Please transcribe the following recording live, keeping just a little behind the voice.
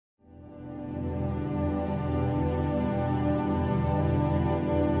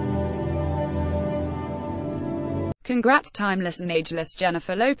Congrats timeless and ageless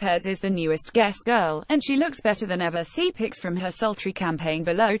Jennifer Lopez is the newest guest girl, and she looks better than ever. See pics from her sultry campaign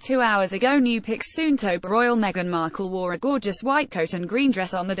below. 2 hours ago, new pics. Soon-to royal Meghan Markle wore a gorgeous white coat and green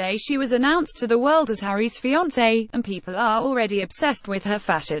dress on the day she was announced to the world as Harry's fiancée, and people are already obsessed with her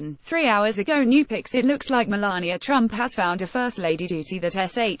fashion. 3 hours ago, new pics. It looks like Melania Trump has found a first lady duty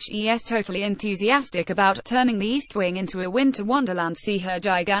that she's totally enthusiastic about, turning the East Wing into a winter wonderland. See her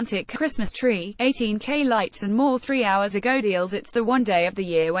gigantic Christmas tree, 18K lights and more. 3 hours ago, deals. It's the one day of the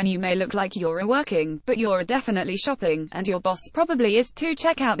year when you may look like you're working, but you're definitely shopping, and your boss probably is too.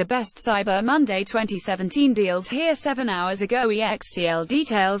 Check out the best Cyber Monday 2017 deals here. 7 hours ago, EXCL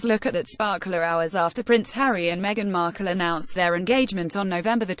details. Look at that sparkler. Hours after Prince Harry and Meghan Markle announced their engagement on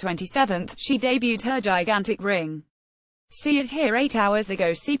November the 27th, she debuted her gigantic ring. See it here. 8 hours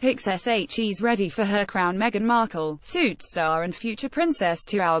ago, see pics. She's ready for her crown. Meghan Markle, suit star and future princess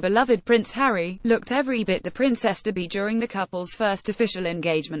to our beloved Prince Harry, looked every bit the princess to be during the couple's first official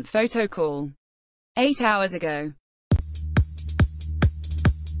engagement photo call. 8 hours ago.